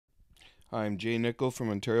Hi, I'm Jay Nickel from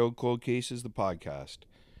Ontario Cold Cases, the podcast.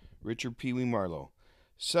 Richard Peewee Marlow.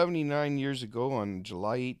 79 years ago, on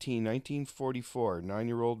July 18, 1944,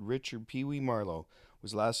 9-year-old Richard Peewee Marlow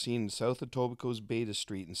was last seen in South Etobicoke's Beta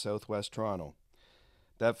Street in southwest Toronto.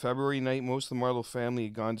 That February night, most of the Marlow family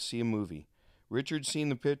had gone to see a movie. Richard seen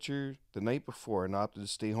the picture the night before and opted to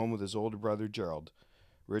stay home with his older brother Gerald.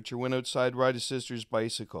 Richard went outside to ride his sister's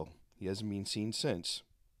bicycle. He hasn't been seen since.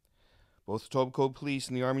 Both Etobicoke Police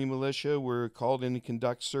and the Army militia were called in to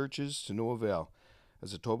conduct searches to no avail,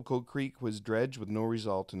 as Etobicoke Creek was dredged with no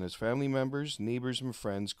result, and as family members, neighbours, and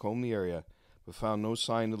friends combed the area, but found no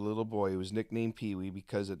sign of the little boy who was nicknamed Peewee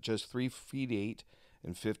because at just 3 feet 8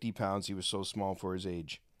 and 50 pounds he was so small for his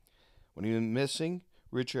age. When he went missing,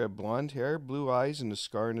 Richard had blonde hair, blue eyes, and a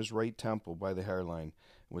scar in his right temple by the hairline,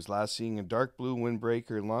 and was last seen in dark blue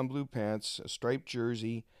windbreaker, lawn blue pants, a striped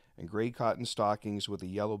jersey, and gray cotton stockings with a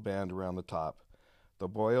yellow band around the top. The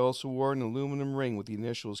boy also wore an aluminum ring with the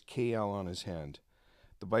initials KL on his hand.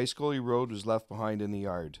 The bicycle he rode was left behind in the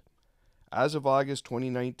yard. As of August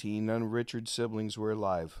 2019, none of Richard's siblings were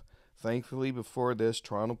alive. Thankfully, before this,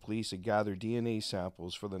 Toronto Police had gathered DNA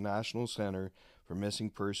samples for the National Centre for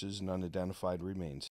Missing Persons and Unidentified Remains.